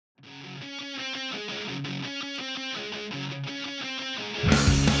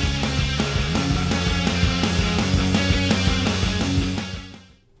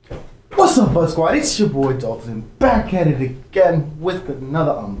up, Buzz Squad? It's your boy Dalton, back at it again with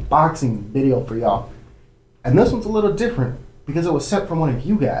another unboxing video for y'all. And this one's a little different because it was sent from one of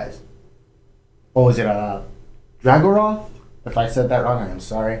you guys. Oh, is it droganoth? If I said that wrong, I am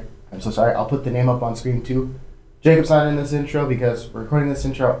sorry. I'm so sorry. I'll put the name up on screen too. Jacob's not in this intro because we're recording this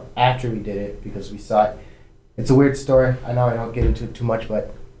intro after we did it because we saw it. It's a weird story. I know I don't get into it too much,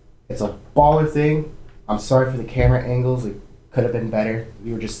 but it's a baller thing. I'm sorry for the camera angles. It could have been better.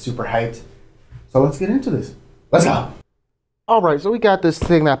 We were just super hyped. So let's get into this. Let's go. Alright, so we got this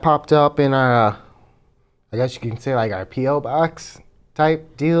thing that popped up in our, I guess you can say like our P.O. box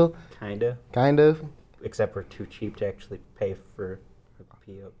type deal. Kind of. Except we're too cheap to actually pay for a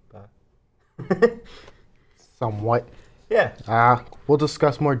P.O. box. Somewhat. Yeah. We'll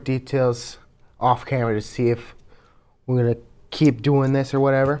discuss more details off camera to see if we're going to keep doing this or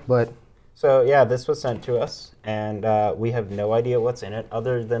whatever, but... So, yeah, this was sent to us, and we have no idea what's in it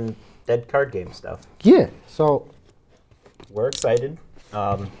other than dead card game stuff. Yeah, so... We're excited.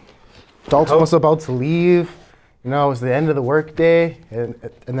 Dalton was about to leave. You know, it was the end of the workday, and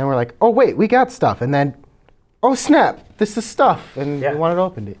then we're like, oh, wait, we got stuff. And then, oh, snap, this is stuff. And we wanted to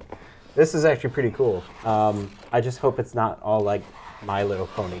open it. This is actually pretty cool. I just hope it's not all like My Little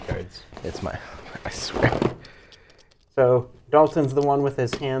Pony cards. It's I swear. So... Dalton's the one with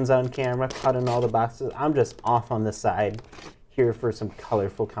his hands on camera, cutting all the boxes. I'm just off on the side here for some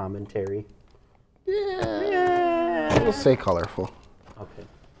colorful commentary. Yeah. We'll say colorful. Okay.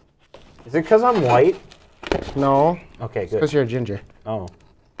 Is it because I'm white? No. Okay, good. Because you're a ginger. Oh.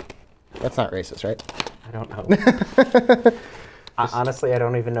 That's not racist, right? I don't know. Honestly, I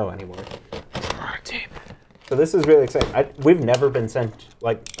don't even know anymore. So this is really exciting. We've never been sent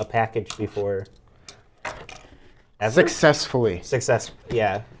like a package before. Ever? Successfully.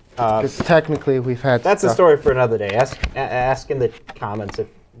 Yeah. Because technically we've had That's stuff. a story for another day. Ask in the comments if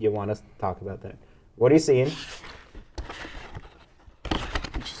you want us to talk about that. What are you seeing?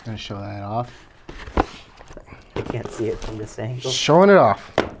 I'm just going to show that off. I can't see it from this angle. Showing it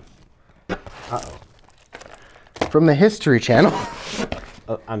off. Uh-oh. From the History Channel.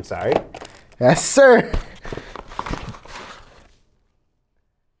 Oh, I'm sorry? Yes, sir.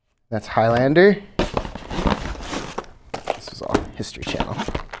 That's Highlander. History Channel.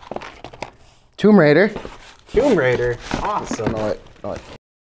 Tomb Raider. Tomb Raider. Awesome. Know it.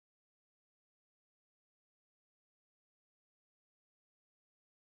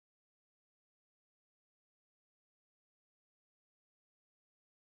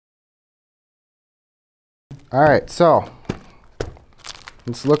 All right, so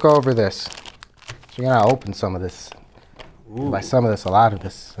let's look over this. So we're gonna open some of this. By some of this, a lot of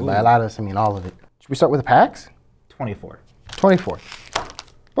this. By a lot of this, I mean all of it. Should we start with the packs? 24. 24.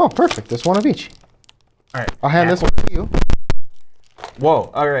 Oh, perfect. There's one of each. All right. I'll hand this one to you. Whoa.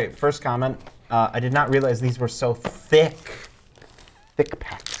 All right. First comment. I did not realize these were so thick. Thick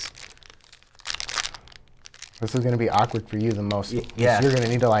packs. This is going to be awkward for you the most. Yeah. You're going to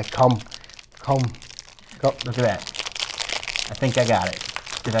need to like come. Go. Look at that. I think I got it.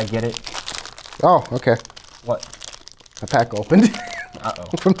 Did I get it? Oh, okay. What? The pack opened.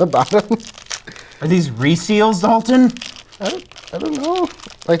 Uh-oh. From the bottom. Are these reseals, Dalton? I don't know.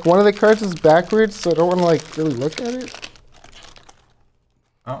 Like one of the cards is backwards, so I don't want to like really look at it.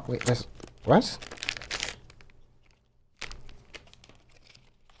 Oh. Wait, this what?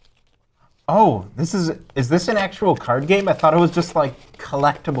 Oh, is this an actual card game? I thought it was just like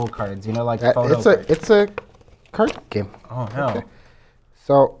collectible cards, you know, like photo cards. It's a card game. Oh no. Okay.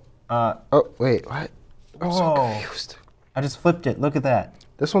 So oh wait, what? I'm so confused. I just flipped it. Look at that.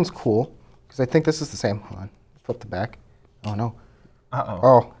 This one's cool because I think this is the same. Hold on. Flip the back. Oh no. Uh-oh.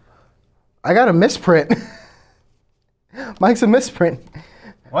 Oh. I got a misprint. Mike's a misprint.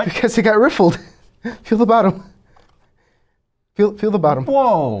 What? Because it got riffled. Feel the bottom. Feel the bottom.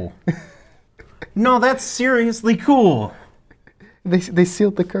 Whoa. No, that's seriously cool. They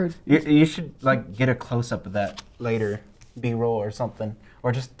sealed the card. You should like get a close up of that later, B-roll or something,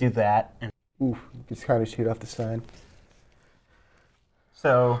 or just do that. And ooh, just kind of shoot off the side.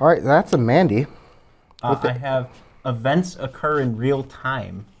 So. All right, that's a Mandy. I have events occur in real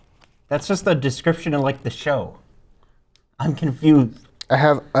time. That's just a description of like the show. I'm confused. I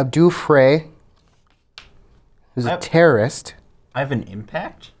have Abdu Frey, who's a terrorist. I have an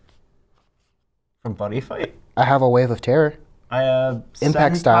impact from Buddy Fight. I have a Wave of Terror. I have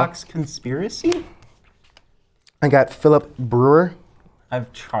Impact Style. Conspiracy. I got Philip Brewer. I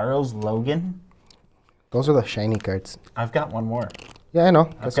have Charles Logan. Those are the shiny cards. I've got one more. Yeah, I know.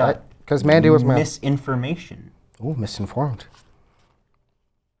 Because Mandy was my misinformation. Oh, misinformed.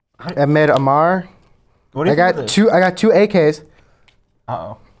 Ahmed Amar. What do you I got two AKs.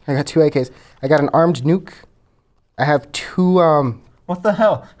 Uh-oh. I got 2 AKs. I got an armed nuke. I have 2 What the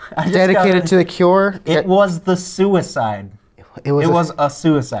hell? dedicated to the cure. It was the suicide. It was a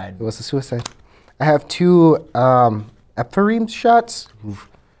suicide. It was a suicide. I have 2 Epherim shots. Oof.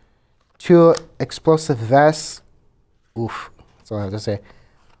 2 explosive vests. Oof. That's all I have to say.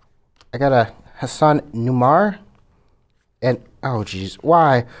 I got a Hassan Numar. And, oh jeez.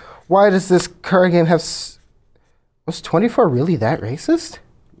 Why? Why does this card game have... Was 24 really that racist?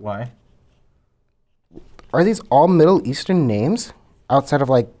 Why? Are these all Middle Eastern names? Outside of,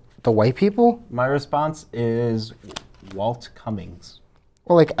 like, the white people? My response is Walt Cummings.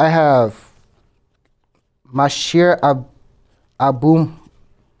 Well, like, I have Mashir Abu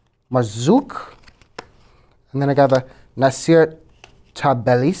Marzouk. And then I got a Nasir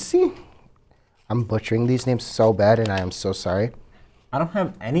Tabelisi. I'm butchering these names so bad, and I am so sorry. I don't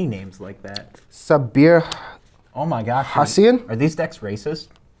have any names like that. Sabir Oh my gosh. Hassian. Are these decks racist?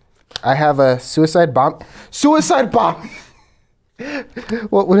 I have a Suicide Bomb. Suicide Bomb!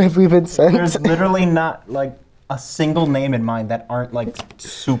 What would have we been sent? There's literally not, like, a single name in mind that aren't, like,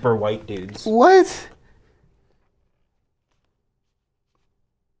 super white dudes. What?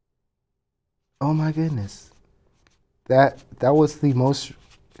 Oh my goodness. That was the most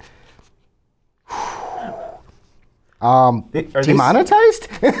demonetized?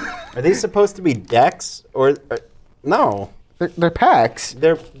 Are these supposed to be decks or no? They're packs.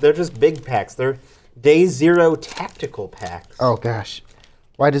 They're just big packs. They're Day Zero tactical packs. Oh gosh.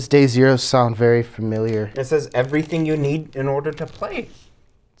 Why does Day Zero sound very familiar? It says everything you need in order to play.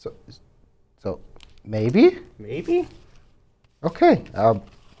 So maybe? Maybe? Okay.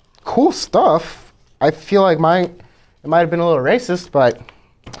 Cool stuff. I feel like it might have been a little racist, but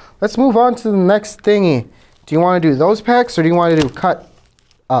let's move on to the next thingy. Do you want to do those packs or do you want to do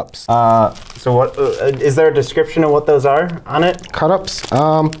cut-ups? So what is there a description of what those are on it? Cut-ups.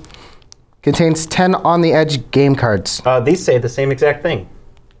 Contains 10 on the edge game cards. These say the same exact thing.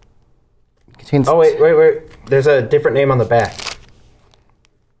 Contains oh wait. There's a different name on the back.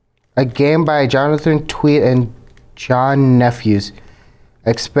 A game by Jonathan Tweet and John Nephews.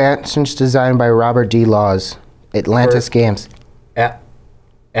 Expansions designed by Robert D. Laws. Atlantis Games.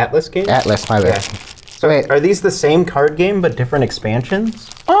 Atlas Games? Atlas, my bad. Yeah. So wait, are these the same card game but different expansions?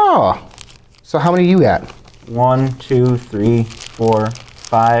 Oh. So how many you got? 1, 2, 3, 4,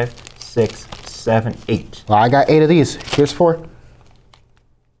 5, 6, 7, 8. Well, I got 8 of these. Here's 4.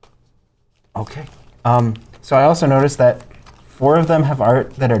 Okay. So I also noticed that 4 of them have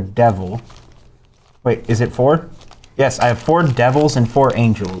art that are devil. Wait, is it 4? Yes, I have 4 devils and 4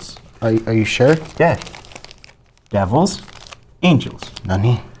 angels. Are you sure? Yeah. Devils, angels.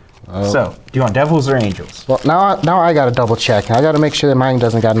 Nani? Oh. So, do you want devils or angels? Well, now I gotta double check. I gotta make sure that mine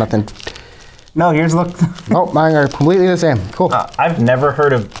doesn't got nothing. No, here's look. Nope, mine are completely the same. Cool. I've never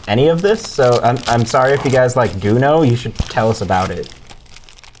heard of any of this, so I'm sorry if you guys like do know. You should tell us about it,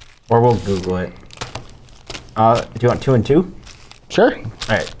 or we'll Google it. Do you want 2 and 2? Sure. All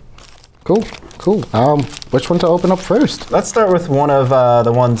right. Cool. Which one to open up first? Let's start with one of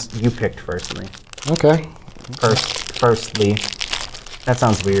the ones you picked firstly. Okay. Firstly. That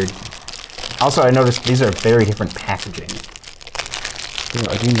sounds weird. Also, I noticed these are very different packaging.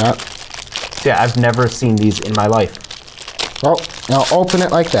 I do not. Yeah, I've never seen these in my life. Well, now open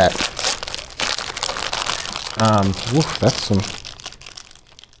it like that. Oof, that's some...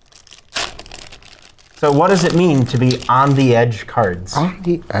 So what does it mean to be on the edge cards? On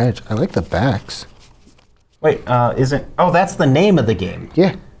the edge. I like the backs. Wait, isn't... Oh, that's the name of the game.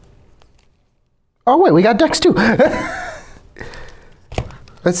 Yeah. Oh, wait, we got decks too.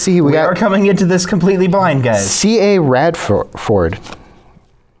 Let's see. We are coming into this completely blind, guys. C.A. Radford.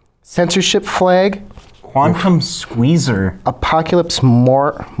 Censorship Flag. Quantum Squeezer. Apocalypse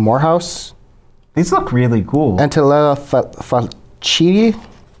Morehouse. These look really cool. Antilella Falchidi.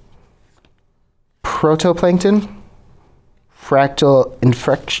 Protoplankton. Fractal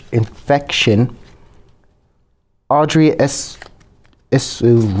Infection. Audrey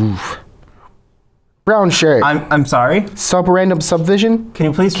Brown Shirt. I'm sorry? Subrandom Subvision. Can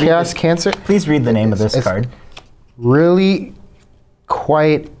you please read Chaos Cancer. Please read the name of this card. Really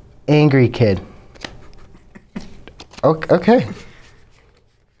quite angry kid. Okay.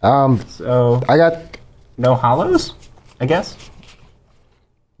 So I got no hollows, I guess?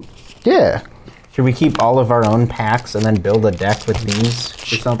 Yeah. Should we keep all of our own packs and then build a deck with these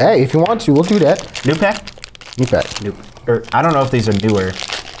or something? Hey, if you want to, we'll do that. New pack? New pack. New. Or I don't know if these are newer.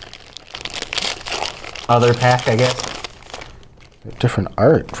 Other pack, I guess. Different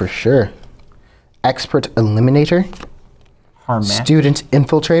art for sure. Expert Eliminator. Student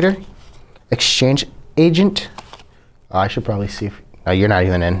Infiltrator. Exchange Agent. Oh, I should probably see if Oh, you're not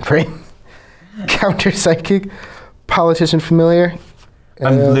even in frame. Counter Psychic, Politician Familiar.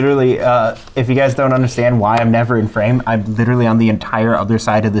 I'm literally, if you guys don't understand why I'm never in frame, I'm literally on the entire other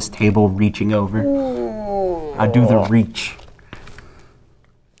side of this table reaching over. I do the reach.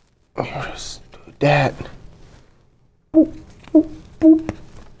 Just do that. Boop, boop, boop.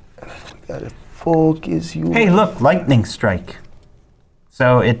 Got it focus you. Hey, look, lightning strike.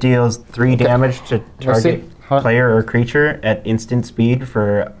 So it deals 3 damage to target player or creature at instant speed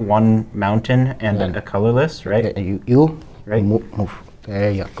for 1 mountain and a colorless, right? You right? Move.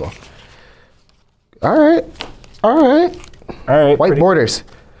 There you go. All right. White borders.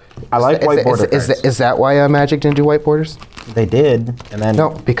 I like white border cards. Is that why Magic didn't do white borders? They did, and then... No,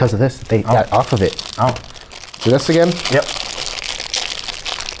 because of this. They got off of it. Oh. Do this again? Yep.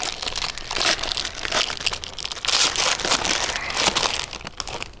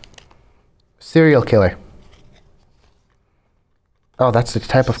 Serial killer. Oh, that's the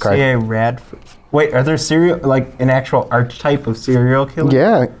type of card. Yeah, rad. Wait, are there an actual archetype of serial killer?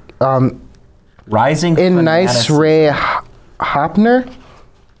 Yeah. Rising in Nice Ray Hopner.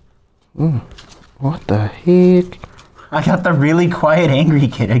 What the heck? I got the really quiet angry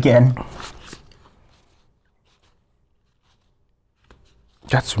kid again.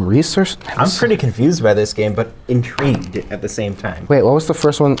 Got some resource. I'm pretty confused by this game, but intrigued at the same time. Wait, what was the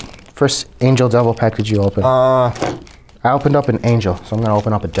first Angel Devil pack did you open? I opened up an Angel, so I'm gonna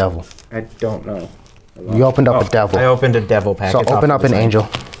open up a Devil. I don't know. You opened up a Devil. I opened a Devil pack. So open up an Angel.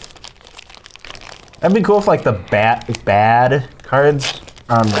 That'd be cool if like the bad cards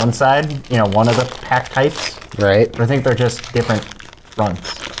on one side, one of the pack types. Right. But I think they're just different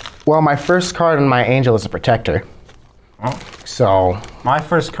fronts. Well, my first card on my Angel is a Protector. Oh. So. My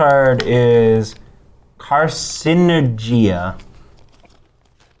first card is Carcinogia.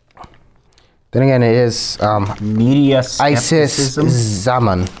 Then again, it is Media Isis Skepticism.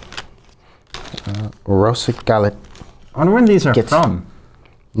 Zaman. Rosa Gallet. I wonder when these are from.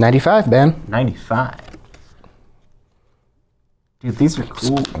 95, man. 95. Dude, these are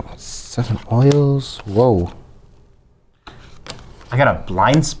cool. 7 oils. Whoa. I got a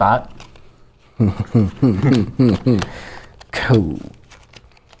blind spot. Cool.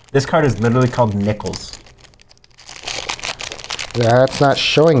 This card is literally called Nickels. That's not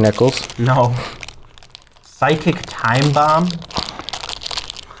showing nickels. No. Psychic Time Bomb.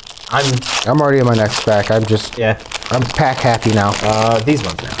 I'm already in my next pack. I'm pack happy now. These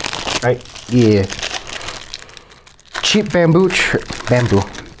ones now, right? Yeah. Cheap baboon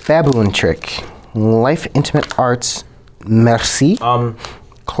trick. Life Intimate Arts. Merci.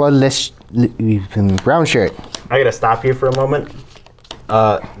 Clawless brown shirt. I gotta stop you for a moment.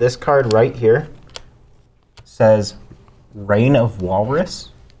 This card right here says Reign of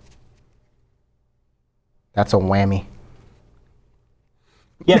Walrus. That's a whammy.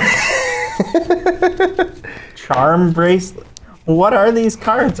 Yeah. Charm Bracelet. What are these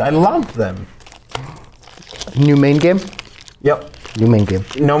cards? I love them. New main game? Yep. New main game.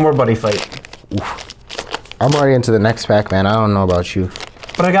 No more buddy fight. Oof. I'm already into the next pack, man. I don't know about you.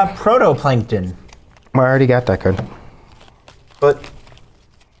 But I got Protoplankton. I already got that card. But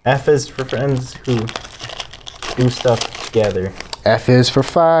F is for friends who do stuff together. F is for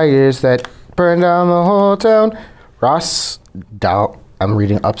fires that burn down the whole town. Ross Dow. I'm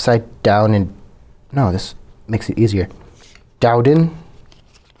reading upside down and no, this makes it easier. Dowden.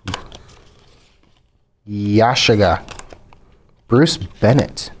 Yashaga. Bruce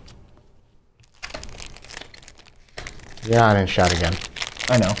Bennett. You're not in shot again.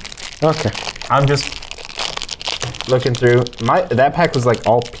 I know. Okay. I'm just looking through. That pack was like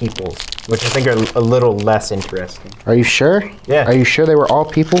all peoples, which I think are a little less interesting. Are you sure? Yeah. Are you sure they were all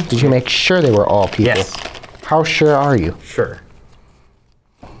people? Did you make sure they were all people? Yes. How sure are you? Sure.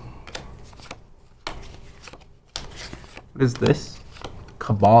 What is this?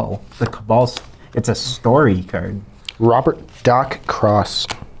 Cabal. The Cabal's. It's a story card. Robert Doc Cross.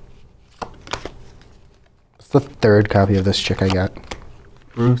 It's the 3rd copy of this chick I got.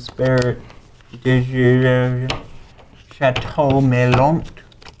 Bruce Barrett. Chateau Melont.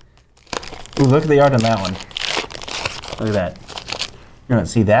 Ooh, look at the art on that one. Look at that. You don't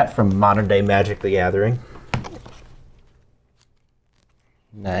see that from modern day Magic the Gathering.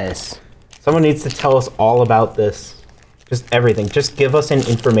 Nice. Someone needs to tell us all about this. Just everything. Just give us an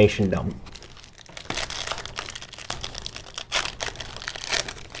information dump.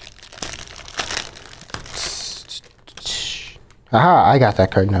 Aha, I got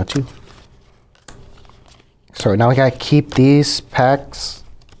that card now too. So now we gotta keep these packs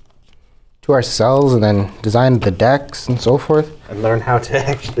to ourselves and then design the decks and so forth. And learn how to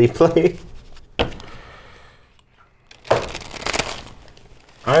actually play.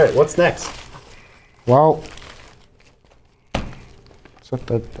 All right, what's next? Well, so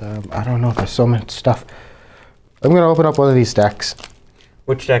I don't know. There's so much stuff. I'm gonna open up one of these decks.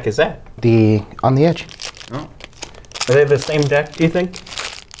 Which deck is that? The On the Edge. Oh. Are they the same deck, do you think?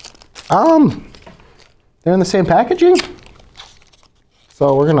 They're in the same packaging.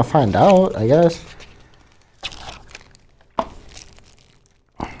 So we're gonna find out, I guess.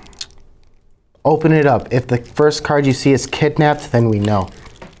 Open it up. If the first card you see is kidnapped, then we know.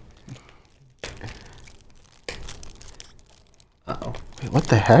 Uh-oh. Wait, what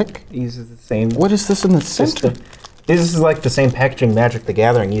the heck? These are the same. What is this in the center? This is like the same packaging Magic the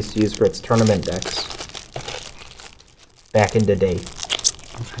Gathering used to use for its tournament decks. Back in the day.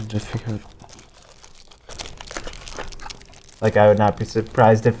 I'm trying to figure out. Like, I would not be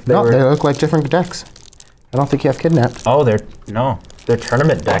surprised if they No, were... they look like different decks. I don't think you have kidnapped. Oh, they're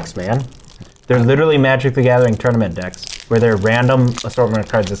tournament decks, man. They're literally Magic the Gathering tournament decks, where they're random assortment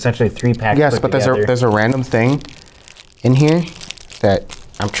of cards, essentially 3 packs. Yes, but there's a random thing in here that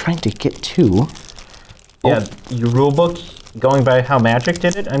I'm trying to get to. Yeah, your rule book, going by how Magic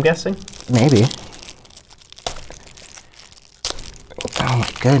did it, I'm guessing? Maybe. Oh my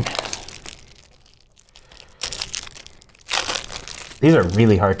goodness. These are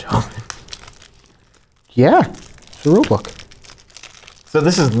really hard to open. Yeah, it's a rule book. So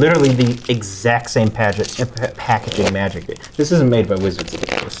this is literally the exact same packaging Magic. This isn't made by Wizards of the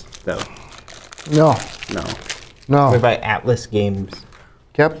Coast, though. No. Made by Atlas Games.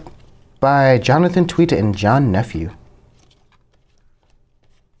 Yep. By Jonathan Tweeta and John Nephew.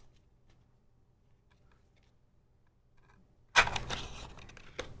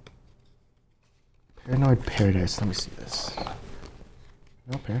 Paranoid Paradise. Let me see this.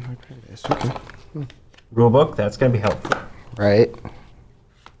 No, Paranoid Paradise. Okay. Rulebook, that's going to be helpful. Right.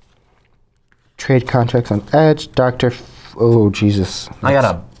 Trade contracts on Edge. Oh, Jesus. I got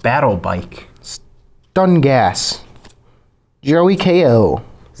a battle bike. Stun Gas. Joey KO.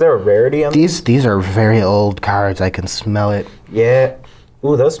 Is there a rarity on These are very old cards. I can smell it. Yeah.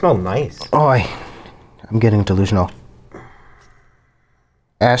 Ooh, those smell nice. Oh, I'm getting delusional.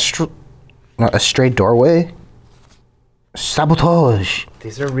 A Stray Doorway. Sabotage.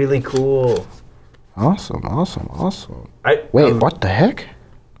 These are really cool. Awesome. Wait, what the heck?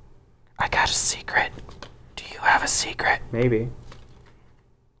 I got a secret. Do you have a secret? Maybe.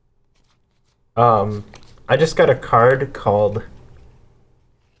 I just got a card called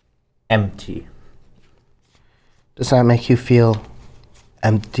Empty. Does that make you feel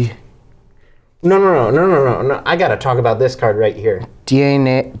empty? No. I gotta talk about this card right here.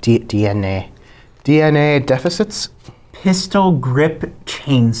 DNA deficits? Pistol Grip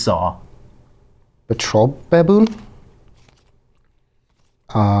Chainsaw. Patrol Baboon?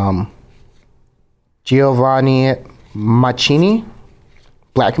 Giovanni Machini?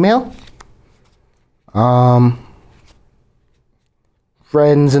 Blackmail?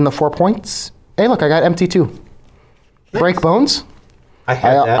 Friends in the 4 points? Hey, look, I got empty too. Nice. Break Bones? I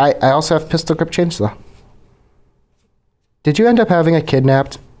had that. I also have Pistol Grip Chainsaw. Did you end up having a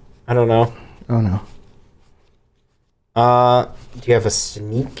kidnapped? I don't know. Oh no. Do you have a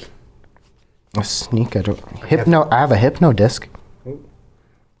sneak? A sneak? I have a hypno disc.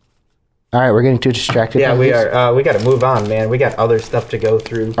 All right, we're getting too distracted. Yeah, we are. We got to move on, man. We got other stuff to go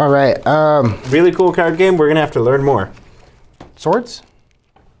through. All right. Really cool card game. We're gonna have to learn more. Swords?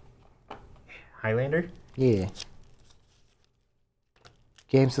 Highlander? Yeah.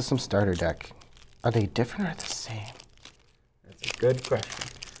 Game system starter deck. Are they different or the same? That's a good question.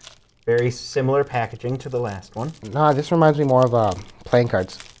 Very similar packaging to the last one. No, this reminds me more of playing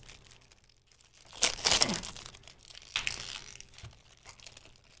cards.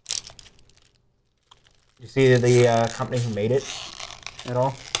 You see the company who made it at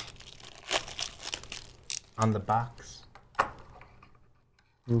all? On the box?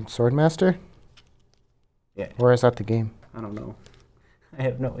 Swordmaster? Yeah. Or is that the game? I don't know. I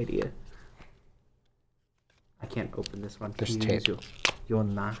have no idea. I can't open this one. There's tape. You'll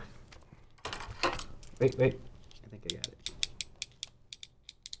not. Wait. I think I got it.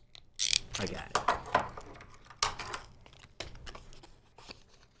 I got it.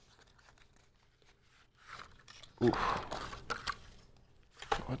 Oof.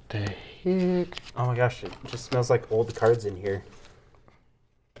 What the heck? Oh my gosh, it just smells like old cards in here.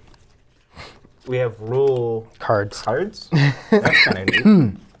 We have rule cards. Cards? That's kind of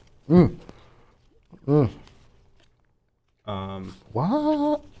neat.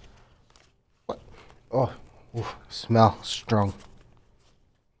 What? Oh, oof, smell strong.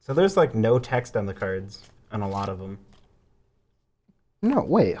 So there's like no text on the cards on a lot of them. No,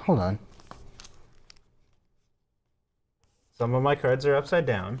 wait, hold on. Some of my cards are upside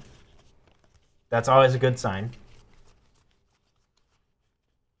down. That's always a good sign.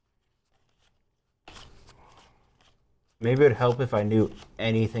 Maybe it would help if I knew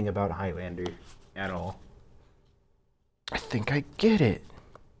anything about Highlander at all. I think I get it.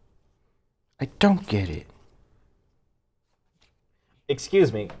 I don't get it.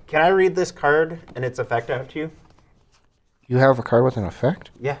 Excuse me, can I read this card and its effect out to you? You have a card with an effect?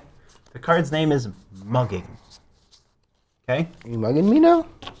 Yeah. The card's name is Mugging. Okay? Are you mugging me now?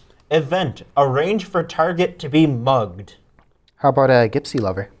 Event. Arrange for target to be mugged. How about a Gypsy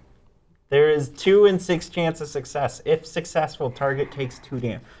Lover? There is 2 in 6 chance of success. If successful, target takes 2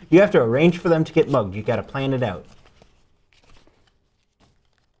 damage. You have to arrange for them to get mugged. You got to plan it out.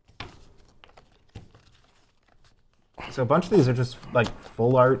 So a bunch of these are just like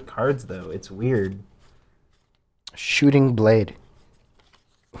full art cards, though. It's weird. Shooting Blade.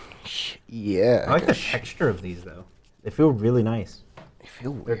 Yeah. I like the texture of these, though. They feel really nice. They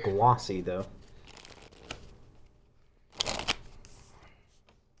feel They're weird. glossy, though.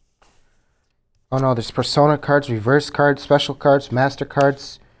 Oh no, there's Persona cards, reverse cards, special cards, master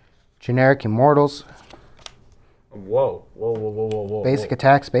cards, generic immortals, Whoa. Whoa, whoa, whoa, whoa, whoa. basic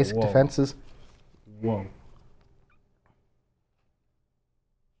attacks, basic Whoa. defenses. Whoa.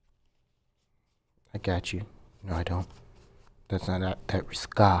 I got you. No, I don't. That's not that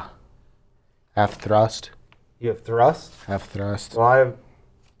Riska. Half thrust. You have thrust? Half thrust. Well, I have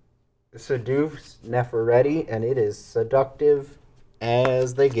seduce Neferetti, and it is seductive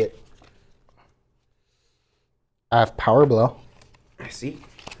as they get. I have power blow. I see.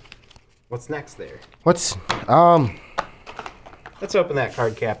 What's next there? What's Let's open that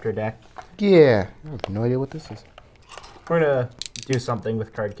card captor deck. yeah. I have no idea what this is. We're gonna do something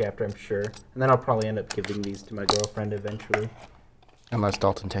with card captor, I'm sure, and then I'll probably end up giving these to my girlfriend eventually, Unless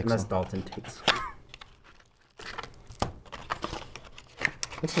Dalton takes unless them. Dalton takes.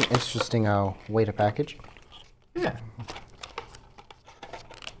 It's an interesting way to package. Yeah.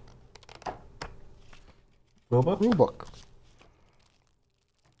 Rulebook? Rulebook.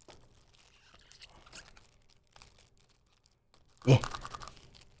 Yeah.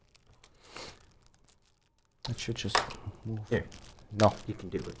 That should just move. Here, No. you can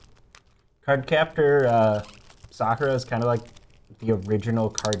do it. Card captor Sakura is kind of like the original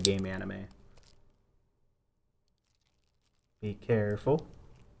card game anime. Be careful.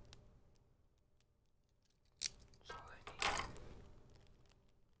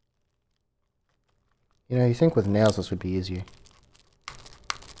 You know, you think with nails this would be easier.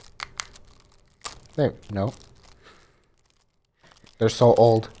 There, no. They're so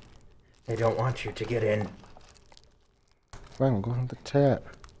old. They don't want you to get in. Fine, we'll go on the tap.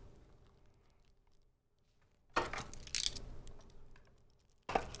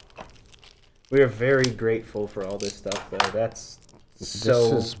 We are very grateful for all this stuff, though. That's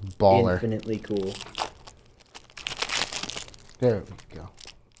so is baller. infinitely cool. There we go.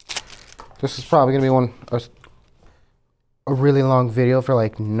 This is probably gonna be a really long video for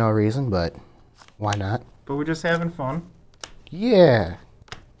like no reason, but why not? But we're just having fun. Yeah.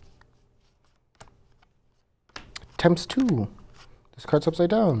 Temps 2. This card's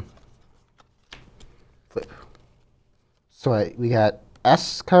upside down. Flip. So we got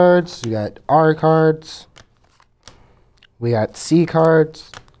S cards, we got R cards, we got C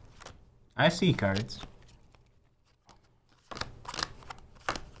cards. I see cards.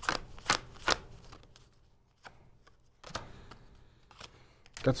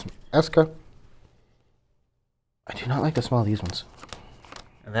 Got some Eska. I do not like the smell of these ones.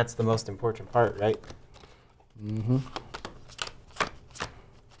 And that's the most important part, right? Mm-hmm.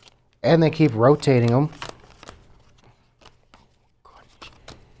 And they keep rotating them.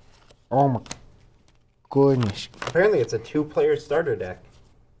 Oh my goodness. Apparently it's a 2-player starter deck.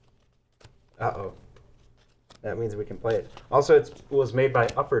 Uh-oh. That means we can play it. Also, it was made by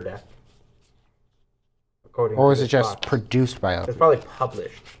Upper Deck. According Or to is it this just box. produced by It's us? probably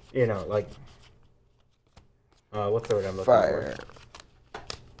published. You know, like... what's the word I'm looking Fire. for?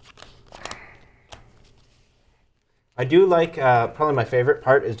 I do like, probably my favorite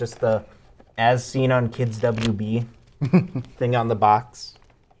part is just the as seen on Kids WB thing on the box.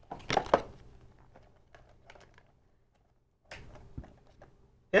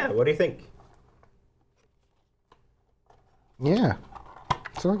 Yeah, what do you think? Yeah.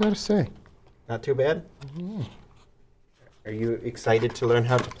 That's all I gotta say. Not too bad? Are you excited to learn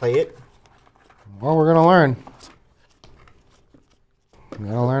how to play it? Well, we're gonna learn. We're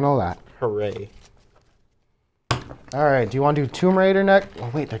gonna learn a lot. Hooray. Alright, do you want to do Tomb Raider next? Oh,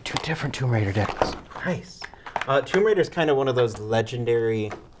 wait, they're two different Tomb Raider decks. Nice. Tomb Raider is kind of one of those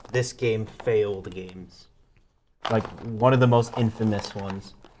legendary, this game failed games. Like one of the most infamous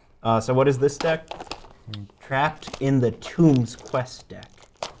ones. So what is this deck? Trapped in the Tombs quest deck.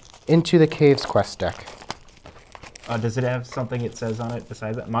 Into the Caves quest deck. Does it have something it says on it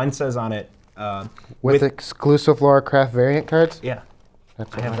besides that? Mine says on it... with exclusive Lara Croft variant cards? Yeah.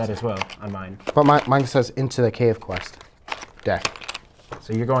 I have that as well on mine. But mine says Into the Cave quest deck.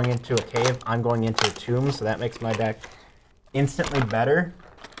 So you're going into a cave, I'm going into a tomb, so that makes my deck instantly better.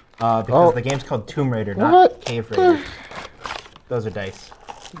 Because the game's called Tomb Raider, not Cave Raider. Those are dice.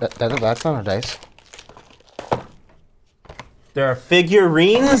 That's not a dice. There are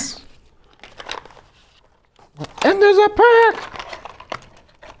figurines? And there's a pack!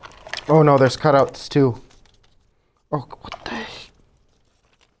 Oh no, there's cutouts too. Oh, what the heck?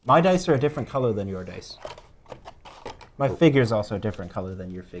 My dice are a different color than your dice. My figure's also a different color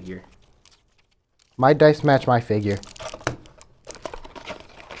than your figure. My dice match my figure.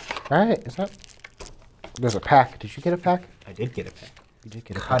 Alright, is that... There's a pack. Did you get a pack? I did get a pack. You did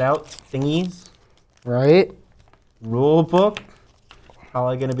get a pack. Cutout thingies. Right? Rule book.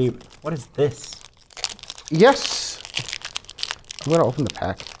 Probably gonna be... What is this? Yes! I'm gonna open the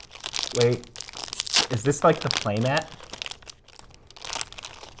pack. Wait. Is this like the playmat?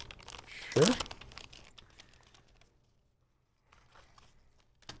 Sure.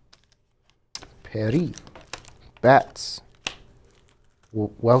 Perry. Bats.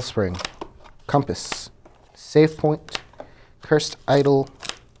 Wellspring. Compass. Save point. Cursed idol.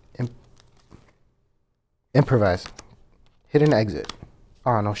 Improvise. Hidden exit.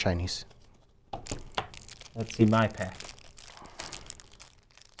 Oh, no shinies. Let's see my pack.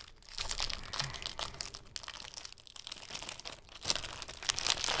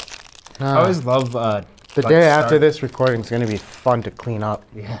 I always love... the day after this recording is going to be fun to clean up.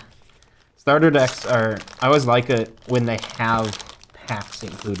 Yeah. Starter decks are... I always like it when they have packs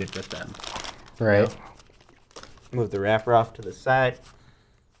included with them. Right. You know? Move the wrapper off to the side.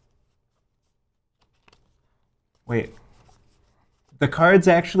 Wait. The cards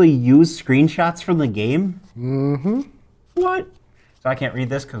actually use screenshots from the game? Mm-hmm. What? So I can't read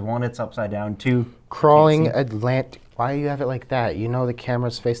this because one, it's upside down. Two, Crawling Atlantic. Why do you have it like that? You know the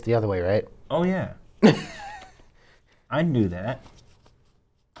camera's faced the other way, right? Oh, yeah. I knew that.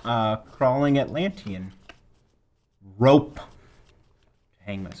 Crawling Atlantean. Rope.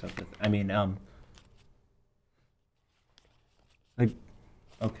 Hang myself with. I mean, like,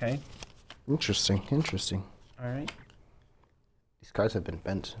 okay. Interesting, interesting. All right. These cards have been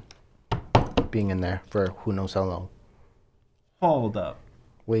bent. Being in there for who knows how long. Hold up.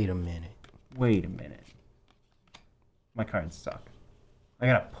 Wait a minute. Wait a minute. My cards suck. I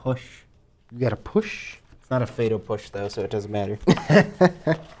gotta push. You gotta push? It's not a fatal push, though, so it doesn't matter.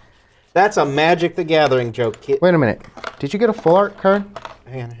 That's a Magic the Gathering joke, kid. Wait a minute. Did you get a full art card?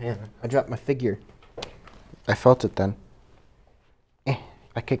 Hang on. I dropped my figure. I felt it then.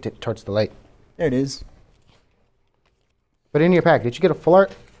 I kicked it towards the light. There it is. But in your pack, did you get a full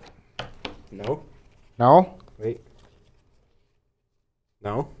art? No. No? Wait.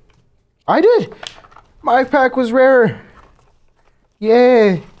 No. I did! My pack was rarer.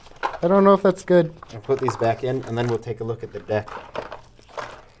 Yay! I don't know if that's good. I'll put these back in, and then we'll take a look at the deck.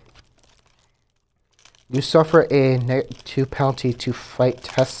 You suffer a -2 penalty to fight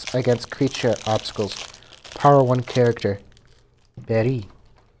tests against creature obstacles. Power 1 character. Berry.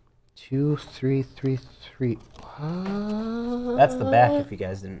 2, 3, 3, 3. What? That's the back, if you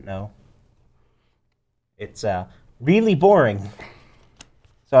guys didn't know. It's really boring.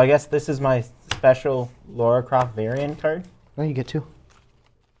 So I guess this is my special Lara Croft variant card. No, you get 2.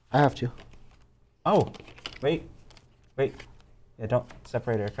 I have 2. Oh, wait. Yeah, don't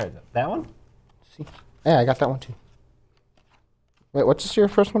separate our cards up. That one? See? Yeah, I got that one too. Wait, what's your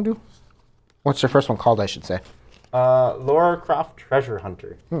first one do? What's your first one called, I should say? Lara Croft Treasure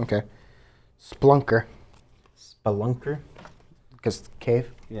Hunter. Okay. Splunker. Spelunker? Because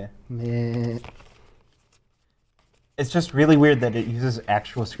cave? Yeah. Meh. It's just really weird that it uses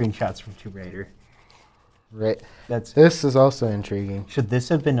actual screenshots from Tomb Raider. Right. That's. This is also intriguing. Should this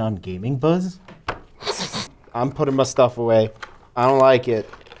have been on Gaming Buzz? I'm putting my stuff away. I don't like it.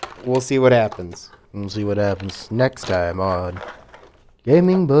 We'll see what happens. We'll see what happens next time on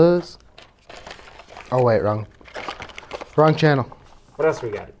Gaming Buzz. Oh, wait, wrong channel. What else we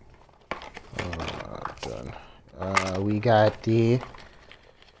got? Done. We got the,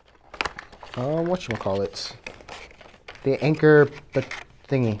 whatchamacallit? The anchor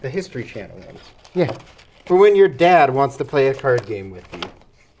thingy. The History Channel ones. Yeah. For when your dad wants to play a card game with you.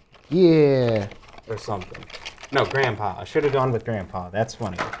 Yeah. Or something. No, Grandpa. I should have gone with Grandpa. That's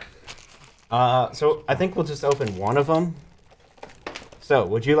funny. So I think we'll just open one of them. So,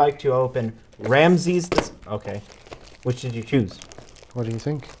 would you like to open Ramses Okay. Which did you choose? What do you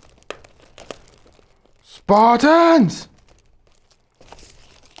think? Spartans!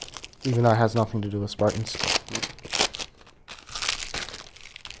 Even though it has nothing to do with Spartans.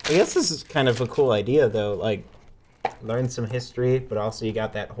 I guess this is kind of a cool idea, though. Like, learn some history, but also you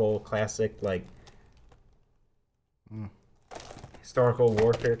got that whole classic, like, historical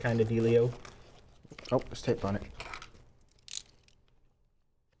warfare kind of dealio. Oh, there's tape on it.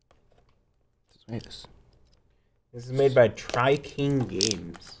 This is made by Tri-King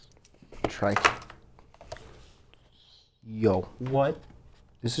Games. Yo. What?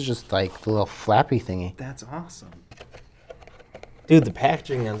 This is just like the little flappy thingy. That's awesome. Dude, the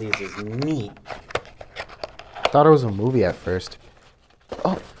packaging on these is neat. I thought it was a movie at first.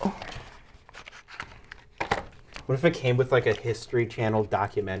 Oh. What if it came with like a History Channel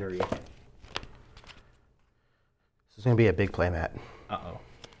documentary? This is going to be a big playmat. Uh-oh.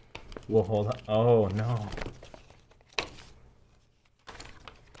 We'll hold on. Oh, no.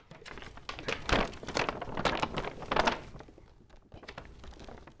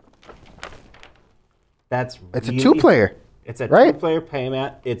 It's a two-player. It's a right? two-player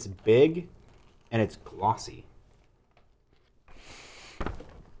playmat. It's big, and it's glossy.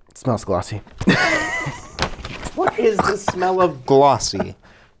 It smells glossy. What is the smell of glossy?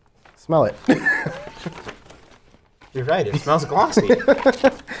 Smell it. You're right. It smells glossy.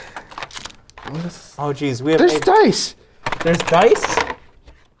 Oh, geez. There's dice. There's dice?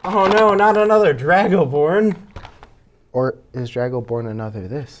 Oh, no. Not another Dragoborn. Or is Dragoborn another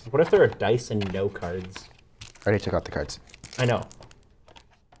this? What if there are dice and no cards? I already took out the cards. I know.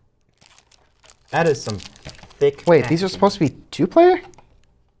 That is some thick Wait, packaging. these are supposed to be two-player?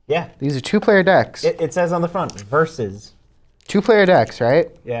 Yeah. These are two-player decks. It says on the front, versus. Two-player decks, right?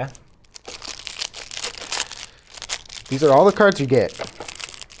 Yeah. These are all the cards you get.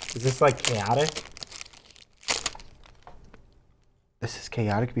 Is this like chaotic? This is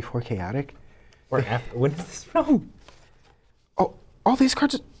chaotic before chaotic? Or after? When is this from? Oh, all these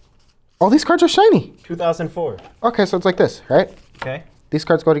cards are shiny. 2004. Okay, so it's like this, right? Okay. These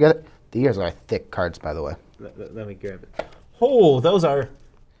cards go together. These are thick cards, by the way. Let me grab it. Oh, those are.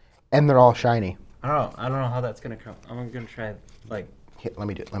 And they're all shiny. I don't know how that's gonna come. I'm gonna try like. Here, let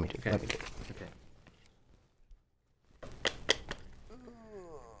me do it. Okay. Okay.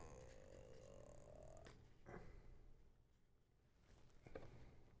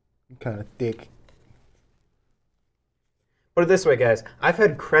 Kind of thick. Put it this way, guys. I've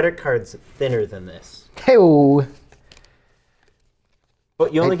had credit cards thinner than this. Hey-oh.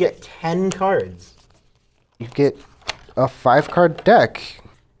 But you only get 10 cards. You get a 5-card deck.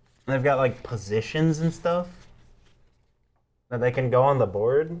 And they've got like positions and stuff that they can go on the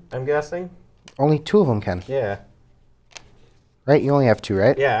board, I'm guessing. Only 2 of them can. Yeah. Right? You only have 2,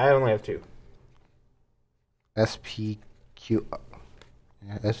 right? Yeah, I only have 2. SPQ.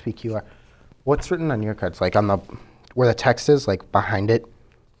 Yeah, SPQR. What's written on your cards? Like on the where the text is, like behind it.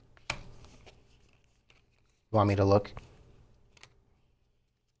 You want me to look?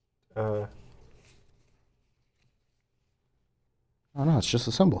 Oh no, it's just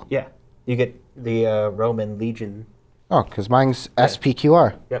a symbol. Yeah. You get the Roman Legion. Oh, because mine's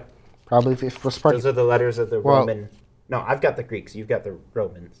SPQR. Yep. Probably if we're Spartan. Those are the letters of the Roman. No, I've got the Greeks. You've got the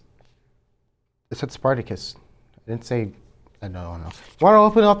Romans. It said Spartacus. I didn't say. I don't know. You want to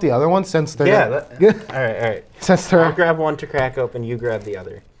open up the other one since they're. Yeah. All right. Since they're. I'll grab one to crack open. You grab the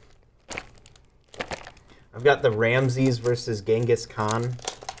other. I've got the Ramses versus Genghis Khan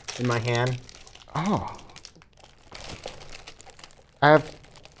in my hand. Oh. I have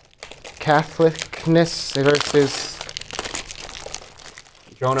Catholicness versus.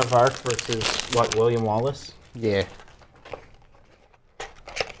 Joan of Arc versus what? William Wallace. Yeah.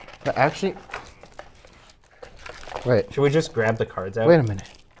 But actually. Wait. Should we just grab the cards out? Wait a minute.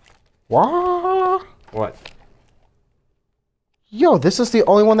 What? What? Yo, this is the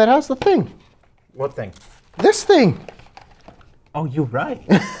only one that has the thing. What thing? This thing. Oh, you're right.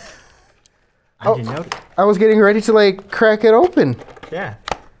 I didn't notice. I was getting ready to like crack it open. Yeah.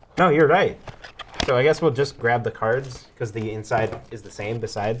 No, you're right. So I guess we'll just grab the cards because the inside is the same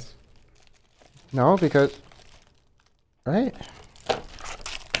besides. No, because. Right.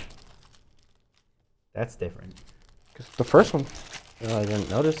 That's different. Because the first one, I didn't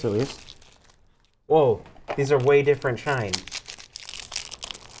notice at least. Whoa, these are way different shine.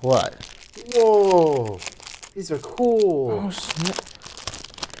 What? Whoa, these are cool. Oh snap!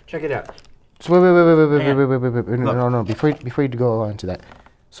 Check it out. So wait. No. Before you go on to that.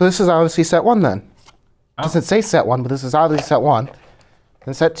 So this is obviously set 1 then. It doesn't say set 1, but this is obviously set 1.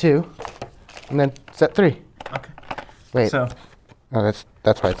 Then set 2, and then set 3. Okay. Wait. So. Oh, that's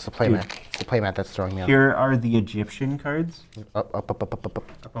why it's the playmat. the playmat that's throwing me off. Here are the Egyptian cards. Up.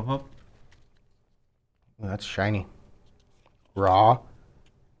 Up. Oh, that's shiny. Raw.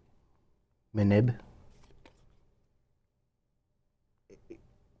 Minib.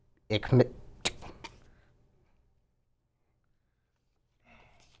 Ikmit.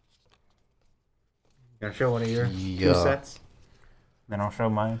 Gonna show one of your Yeah. two sets? Then I'll show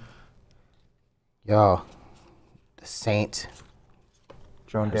mine. Yo. The Saint.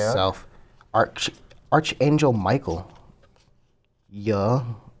 Joan Herself. Archangel Michael. Yeah.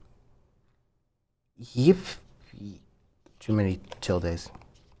 Yep. Too many tildes.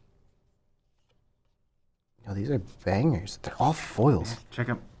 Yo, these are bangers. They're all foils. Check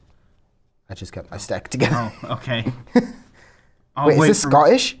them. I just got my stack together. Oh, okay. Wait, is this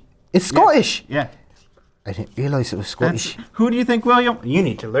Scottish? It's Scottish! Yeah. I didn't realize it was Scottish. Who do you think, William? You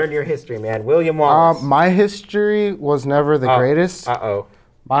need to learn your history, man. William Wallace. My history was never the greatest. Uh-oh.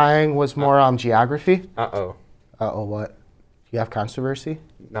 Mine was more geography. Uh-oh. Uh-oh, what? You have controversy?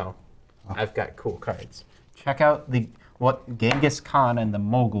 No. Oh. I've got cool cards. Check out what Genghis Khan and the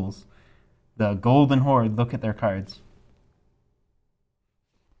Moguls, the Golden Horde, look at their cards.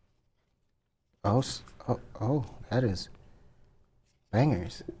 Oh, that is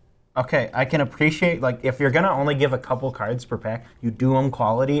bangers. Okay, I can appreciate, like, if you're going to only give a couple cards per pack, you do them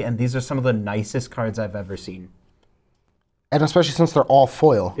quality, and these are some of the nicest cards I've ever seen. And especially since they're all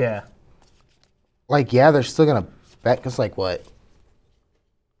foil. Yeah. Like, yeah, they're still going to bet, because, like, what?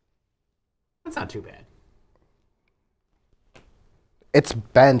 That's not too bad. It's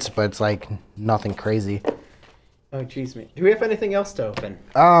bent, but it's, like, nothing crazy. Oh, jeez, me. Do we have anything else to open?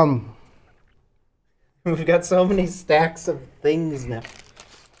 We've got so many stacks of things now.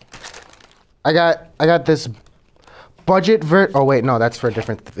 I got this budget oh wait, no, that's for a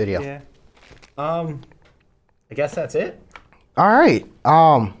different video. Yeah. I guess that's it. All right.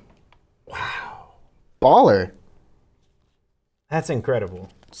 Wow. Baller. That's incredible.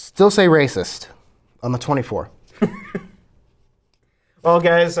 Still say racist on the 24. Well,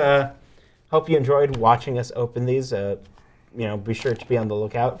 guys, hope you enjoyed watching us open these. You know, be sure to be on the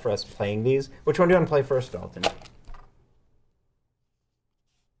lookout for us playing these. Which one do you want to play first, Dalton?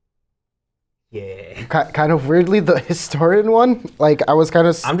 Yeah. Kind of weirdly, the historian one. Like, I was kind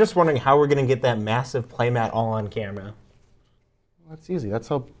of... I'm just wondering how we're going to get that massive playmat all on camera. That's easy. That's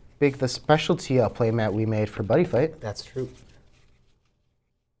how big the specialty playmat we made for Buddy Fight. That's true.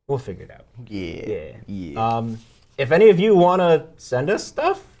 We'll figure it out. Yeah. If any of you want to send us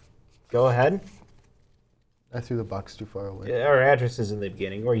stuff, go ahead. I threw the box too far away. Our address is in the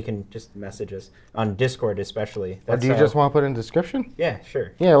beginning, or you can just message us on Discord, especially. Or do you just want to put it in the description? Yeah,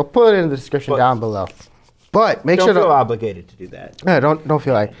 sure. Yeah, we'll put it in the description down below. But make sure to... Don't feel obligated to do that. Yeah, don't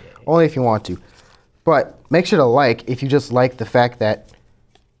feel like... Only if you want to. But make sure to like if you just like the fact that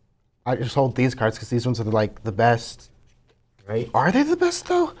I just hold these cards because these ones are like the best. Right? Are they the best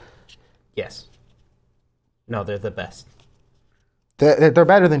though? Yes. No, they're the best. They're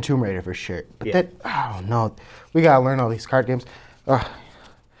better than Tomb Raider for sure. But Yeah. I don't know. We gotta learn all these card games.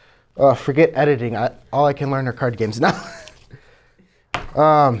 Forget editing. All I can learn are card games now.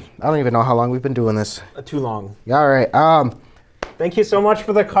 I don't even know how long we've been doing this. Too long. Yeah, all right. Thank you so much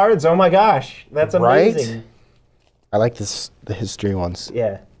for the cards. Oh my gosh, that's amazing. Right? I like the history ones.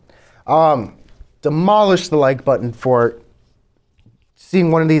 Yeah. Demolish the like button for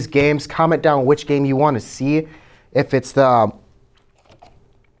seeing one of these games. Comment down which game you want to see. If it's the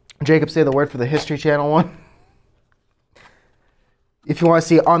Jacob say the word for the History Channel one. If you want to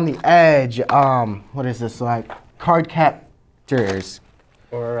see On the Edge, what is this, like Card Captors,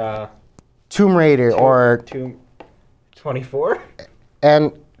 Or Tomb Raider, or 24?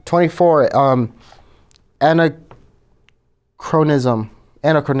 And 24, Anachronism.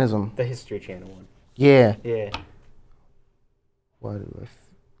 The History Channel one. Yeah. Yeah. What do I...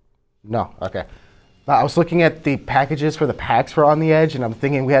 No, okay. I was looking at the packages for the packs for On the Edge, and I'm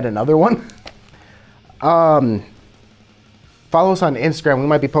thinking we had another one. Follow us on Instagram. We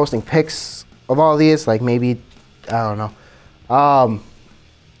might be posting pics of all these, like maybe, I don't know.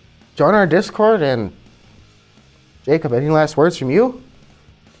 Join our Discord, and Jacob, any last words from you?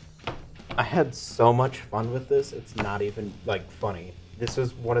 I had so much fun with this. It's not even, like, funny. This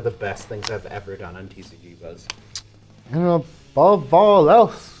is one of the best things I've ever done on TCG Buzz. And above all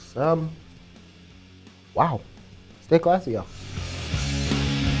else, wow. Stay classy, y'all.